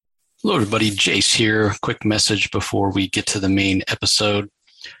Hello, everybody. Jace here. Quick message before we get to the main episode.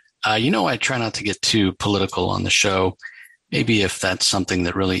 I try not to get too political on the show. Maybe if that's something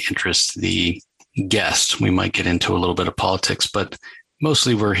that really interests the guest, we might get into a little bit of politics, but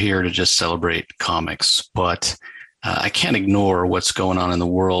mostly we're here to just celebrate comics. But I can't ignore what's going on in the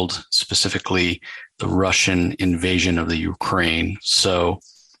world, specifically the Russian invasion of the Ukraine. So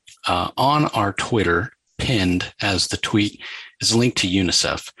on our Twitter, pinned as the tweet, is a link to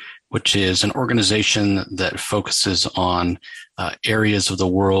UNICEF, which is an organization that focuses on areas of the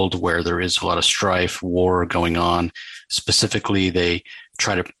world where there is a lot of strife, war going on. Specifically, they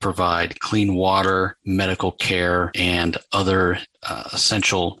try to provide clean water, medical care, and other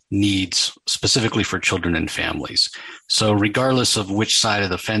essential needs specifically for children and families. So regardless of which side of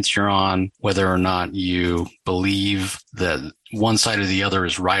the fence you're on, whether or not you believe that one side or the other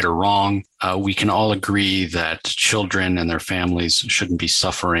is right or wrong, we can all agree that children and their families shouldn't be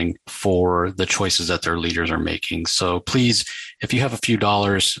suffering for the choices that their leaders are making. So please, if you have a few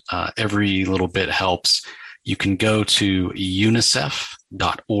dollars, every little bit helps. You can go to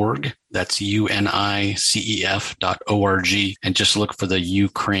unicef.org. That's unicef.org, and just look for the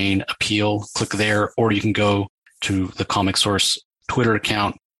Ukraine appeal. Click there, or you can go to the Comic Source Twitter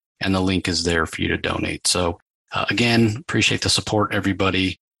account, and the link is there for you to donate. So again, appreciate the support,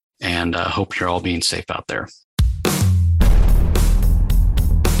 everybody, and hope you're all being safe out there.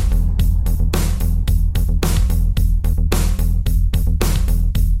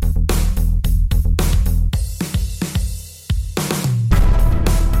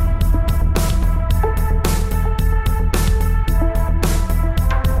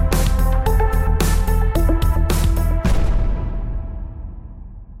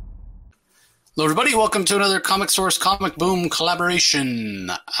 Hello, everybody. Welcome to another Comic Source Comic Boom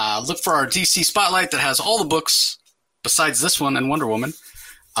collaboration. Look for our DC Spotlight that has all the books besides this one and Wonder Woman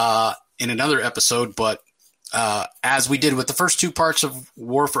in another episode. But as we did with the first two parts of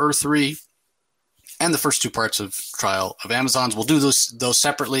War for Earth-3 and the first two parts of Trial of Amazons, we'll do those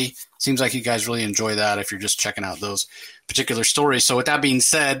separately. Seems like you guys really enjoy that if you're just checking out those particular stories. So with that being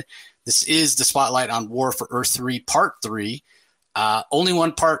said, this is the Spotlight on War for Earth-3 Part 3. Only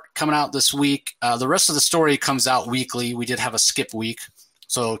one part coming out this week. The rest of the story comes out weekly. We did have a skip week.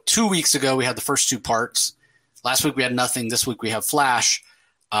 So 2 weeks ago, we had the first two parts. Last week, we had nothing. This week, we have Flash.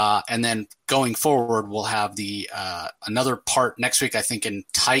 And then going forward, we'll have the another part next week, I think, in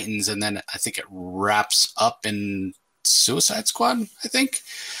Titans. And then I think it wraps up in Suicide Squad, I think.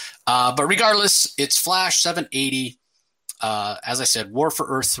 But regardless, it's Flash 780. As I said, War for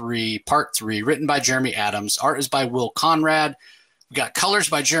Earth-3, Part 3, written by Jeremy Adams. Art is by Will Conrad. We got colors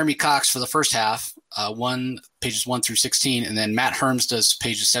by Jeremy Cox for the first half, pages 1 through 16, and then Matt Herms does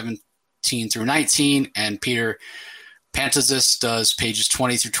pages 17 through 19, and Peter Pantazis does pages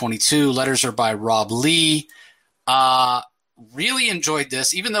 20 through 22. Letters are by Rob Lee. Really enjoyed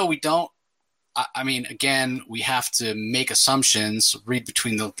this, even though we don't. I mean, again, we have to make assumptions, read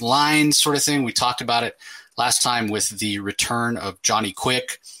between the lines sort of thing. We talked about it last time with the return of Johnny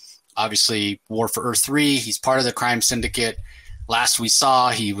Quick. Obviously, War for Earth-3, he's part of the crime syndicate. Last we saw,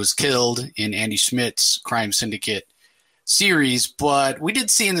 he was killed in Andy Schmidt's Crime Syndicate series, but we did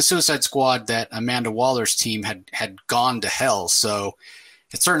see in the Suicide Squad that Amanda Waller's team had gone to hell, so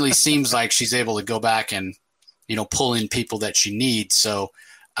it certainly seems like she's able to go back and, pull in people that she needs. So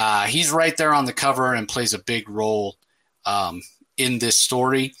he's right there on the cover and plays a big role in this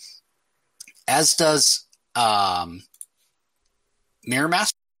story, as does Mirror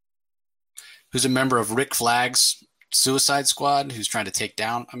Master, who's a member of Rick Flag's Suicide Squad, who's trying to take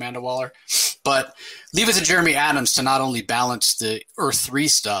down Amanda Waller. But leave it to Jeremy Adams to not only balance the Earth-3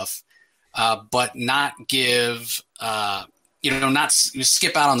 stuff, but not give, not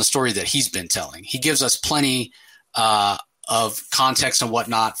skip out on the story that he's been telling. He gives us plenty of context and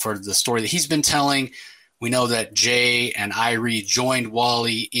whatnot for the story that he's been telling. We know that Jay and Irie joined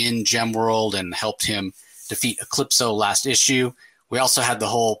Wally in Gemworld and helped him defeat Eclipso last issue. We also had the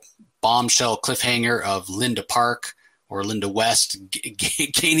whole bombshell cliffhanger of Linda Park or Linda West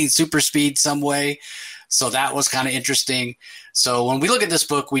gaining super speed some way. So that was kind of interesting. So when we look at this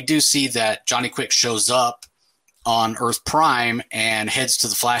book, we do see that Johnny Quick shows up on Earth Prime and heads to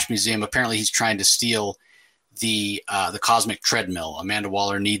the Flash Museum. Apparently he's trying to steal the cosmic treadmill. Amanda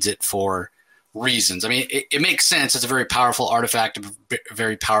Waller needs it for reasons. I mean, it makes sense. It's a very powerful artifact, a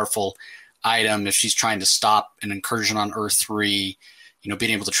very powerful item. If she's trying to stop an incursion on Earth-3,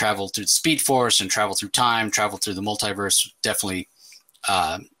 being able to travel through the Speed Force and travel through time, travel through the multiverse, definitely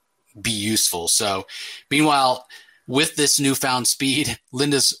be useful. So meanwhile, with this newfound speed,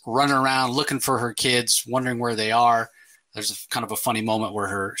 Linda's running around looking for her kids, wondering where they are. there's kind of a funny moment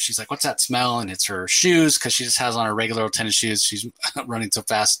where she's like, "What's that smell?" And it's her shoes, because she just has on her regular tennis shoes. She's running so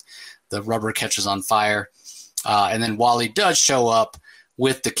fast, the rubber catches on fire. And then Wally does show up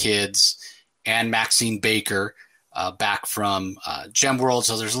with the kids and Maxine Baker back from Gem World.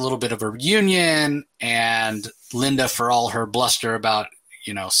 So there's a little bit of a reunion, and Linda, for all her bluster about,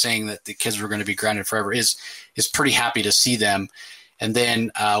 saying that the kids were going to be grounded forever, is pretty happy to see them. And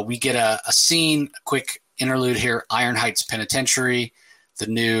then we get a scene, a quick interlude here, Iron Heights Penitentiary. The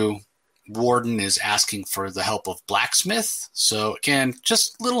new warden is asking for the help of Blacksmith. So again,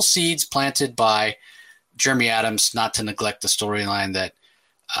 just little seeds planted by Jeremy Adams, not to neglect the storyline that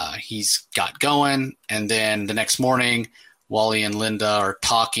he's got going. And then the next morning, Wally and Linda are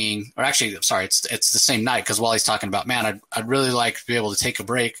talking, or actually, sorry, it's the same night, because Wally's talking about, man, I'd really like to be able to take a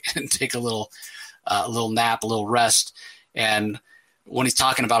break and take a little nap, a little rest. And when he's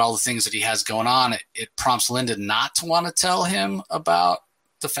talking about all the things that he has going on, it prompts Linda not to want to tell him about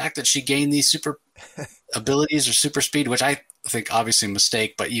the fact that she gained these super abilities or super speed, which I think obviously a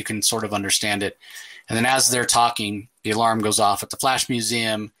mistake, but you can sort of understand it. And then as they're talking, the alarm goes off at the Flash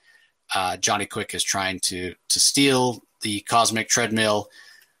Museum. Johnny Quick is trying to steal the cosmic treadmill.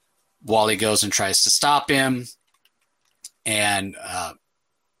 Wally goes and tries to stop him. And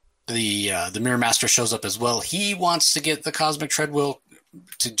the Mirror Master shows up as well. He wants to get the cosmic treadmill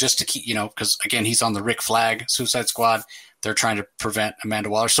to keep, because again, he's on the Rick Flag Suicide Squad. They're trying to prevent Amanda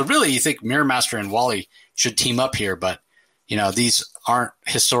Waller. So really, you think Mirror Master and Wally should team up here, but these aren't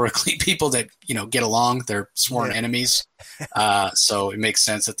historically people that, get along. They're sworn enemies. So it makes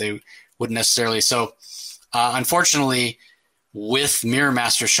sense that they wouldn't necessarily. So unfortunately, with Mirror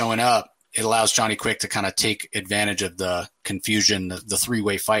Master showing up, it allows Johnny Quick to kind of take advantage of the confusion, the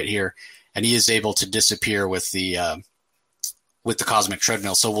three-way fight here. And he is able to disappear with the cosmic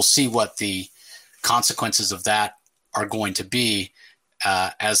treadmill. So we'll see what the consequences of that are going to be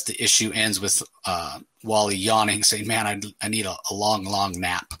as the issue ends with Wally yawning, saying, man, I need a long, long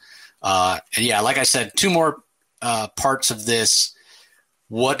nap. And yeah, like I said, two more parts of this.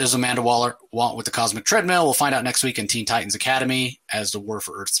 What does Amanda Waller want with the cosmic treadmill? We'll find out next week in Teen Titans Academy as the War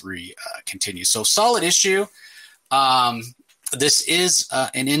for Earth-3 continues. So solid issue. This is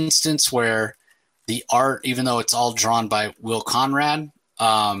an instance where the art, even though it's all drawn by Will Conrad,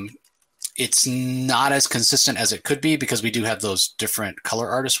 it's not as consistent as it could be, because we do have those different color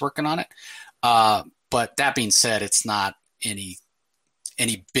artists working on it. But that being said, it's not any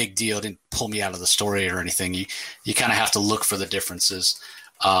big deal. It didn't pull me out of the story or anything. You kind of have to look for the differences,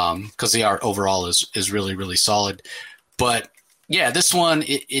 because the art overall is really, really solid. But yeah, this one,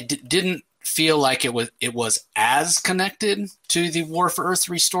 it didn't feel like it was as connected to the War for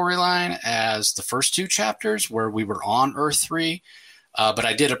Earth-3 storyline as the first two chapters where we were on Earth-3. But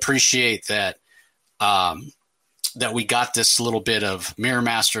I did appreciate that we got this little bit of Mirror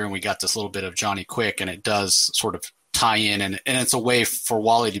Master and we got this little bit of Johnny Quick, and it does sort of tie in, and it's a way for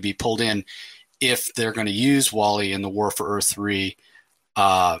Wally to be pulled in if they're going to use Wally in the War for Earth-3,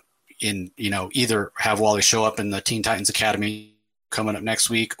 either have Wally show up in the Teen Titans Academy coming up next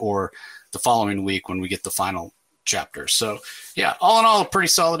week or the following week when we get the final chapter. So yeah, all in all, a pretty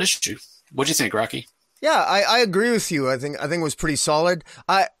solid issue. What'd you think, Rocky? Yeah, I agree with you. I think it was pretty solid.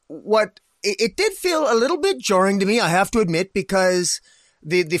 It did feel a little bit jarring to me, I have to admit, because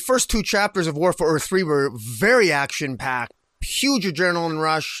the first two chapters of War for Earth-3 were very action-packed, huge adrenaline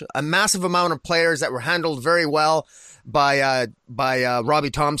rush, a massive amount of players that were handled very well by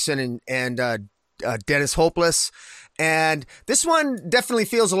Robbie Thompson and Dennis Hopeless. And this one definitely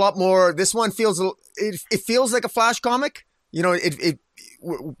feels a lot more. This one feels like a Flash comic.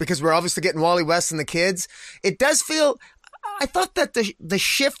 Because we're obviously getting Wally West and the kids. It does feel. I thought that the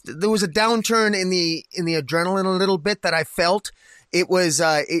shift, there was a downturn in the adrenaline a little bit that I felt. It was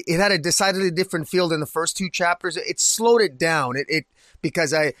it had a decidedly different feel than the first two chapters. It slowed it down.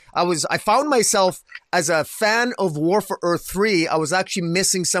 Because I found myself, as a fan of War for Earth-3, I was actually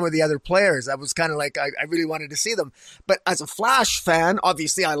missing some of the other players. I was kind of like, I really wanted to see them. But as a Flash fan,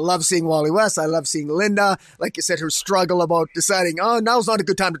 obviously I love seeing Wally West. I love seeing Linda. Like you said, her struggle about deciding, now's not a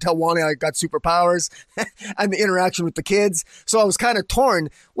good time to tell Wally I got superpowers, and the interaction with the kids. So I was kind of torn,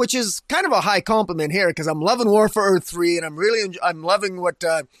 which is kind of a high compliment here, because I'm loving War for Earth-3, and I'm loving what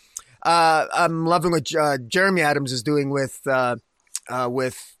Jeremy Adams is doing with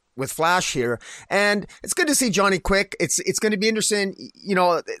with Flash here, and it's good to see Johnny Quick. It's going to be interesting. You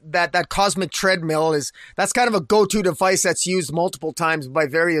know, that cosmic treadmill that's kind of a go-to device that's used multiple times by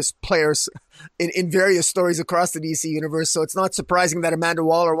various players in various stories across the DC universe. So it's not surprising that Amanda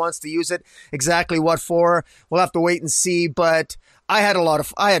Waller wants to use it. Exactly what for? We'll have to wait and see. But I had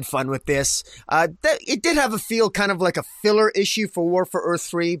fun with this. It did have a feel kind of like a filler issue for War for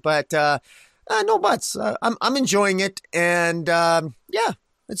Earth-3, but no buts. I'm enjoying it, and yeah.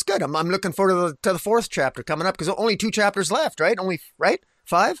 It's good. I'm looking forward to the fourth chapter coming up because only 2 chapters left, right? Right?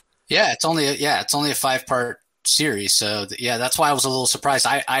 5? Yeah, it's only a 5-part series. So that's why I was a little surprised.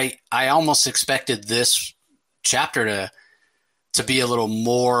 I almost expected this chapter to be a little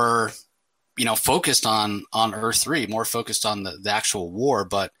more, focused on Earth-3, more focused on the actual war.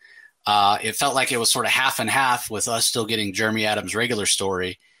 But it felt like it was sort of half and half with us still getting Jeremy Adams' regular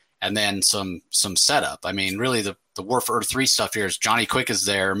story and then some setup. I mean, really the War for Earth-3 stuff here is Johnny Quick is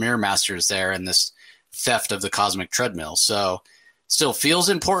there, Mirror Master is there, and this theft of the cosmic treadmill. So it still feels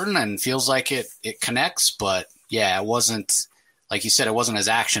important and feels like it connects, but yeah, it wasn't, like you said, it wasn't as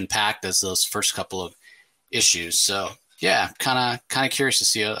action-packed as those first couple of issues. So yeah, kind of curious to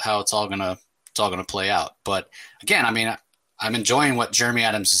see how it's all gonna play out. But again, I mean, I'm enjoying what Jeremy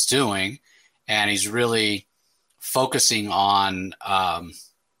Adams is doing, and he's really focusing on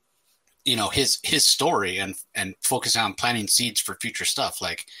his story and focusing on planting seeds for future stuff.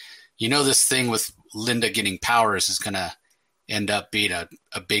 Like, this thing with Linda getting powers is going to end up being a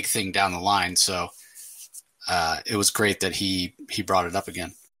big thing down the line. So it was great that he brought it up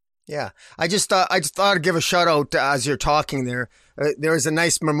again. Yeah. I just thought I'd give a shout out as you're talking there. There is a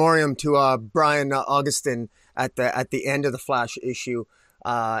nice memoriam to Brian Augustin at the end of the Flash issue.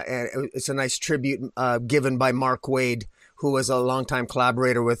 And it's a nice tribute given by Mark Waid, who was a longtime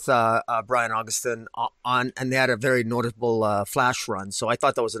collaborator with Brian Augustin and they had a very notable Flash run. So I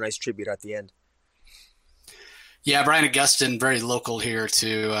thought that was a nice tribute at the end. Yeah, Brian Augustin, very local here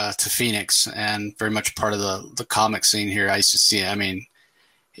to Phoenix and very much part of the comic scene here. I used to see, I mean,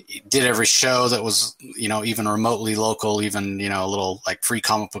 he did every show that was, even remotely local, even, a little like free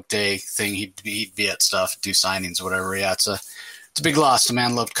comic book day thing. He'd be at stuff, do signings or whatever. Yeah, it's a big loss. The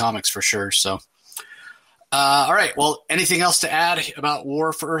man loved comics for sure. So. All right. Well, anything else to add about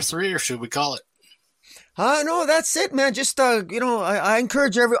War for Earth-3, or should we call it? No, that's it, man. Just, I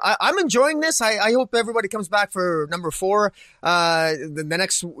encourage I'm enjoying this. I hope everybody comes back for number 4. The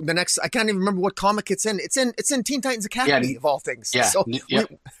next, I can't even remember what comic it's in. It's in Teen Titans Academy of all things. Yeah. So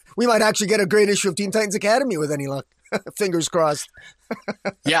we might actually get a great issue of Teen Titans Academy with any luck. Fingers crossed.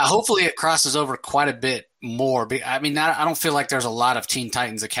 Yeah. Hopefully it crosses over quite a bit more. I mean, I don't feel like there's a lot of Teen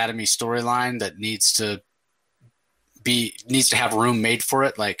Titans Academy storyline that needs to have room made for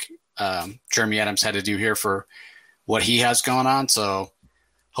it, like Jeremy Adams had to do here for what he has going on. So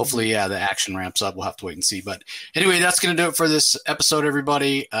hopefully, the action ramps up. We'll have to wait and see. But anyway, that's going to do it for this episode,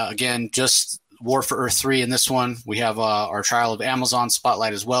 everybody. Again, just War for Earth-3 in this one. We have our Trial of Amazon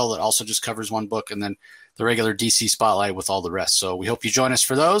Spotlight as well that also just covers one book, and then the regular DC Spotlight with all the rest. So we hope you join us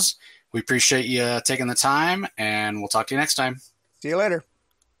for those. We appreciate you taking the time, and we'll talk to you next time. See you later.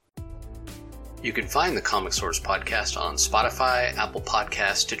 You can find the Comic Source podcast on Spotify, Apple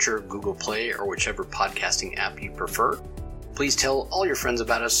Podcasts, Stitcher, Google Play, or whichever podcasting app you prefer. Please tell all your friends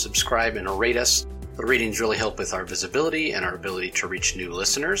about us, subscribe, and rate us. The ratings really help with our visibility and our ability to reach new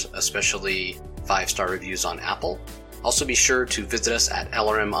listeners, especially 5-star reviews on Apple. Also be sure to visit us at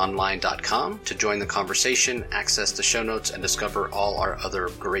lrmonline.com to join the conversation, access the show notes, and discover all our other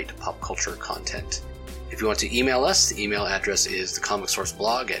great pop culture content. If you want to email us, the email address is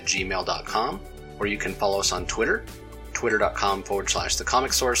thecomicsourceblog@gmail.com, or you can follow us on Twitter,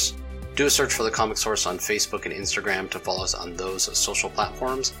 twitter.com/thecomicsource. Do a search for The Comic Source on Facebook and Instagram to follow us on those social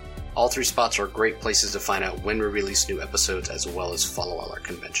platforms. All 3 spots are great places to find out when we release new episodes, as well as follow all our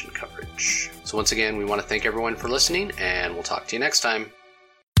convention coverage. So once again, we want to thank everyone for listening, and we'll talk to you next time.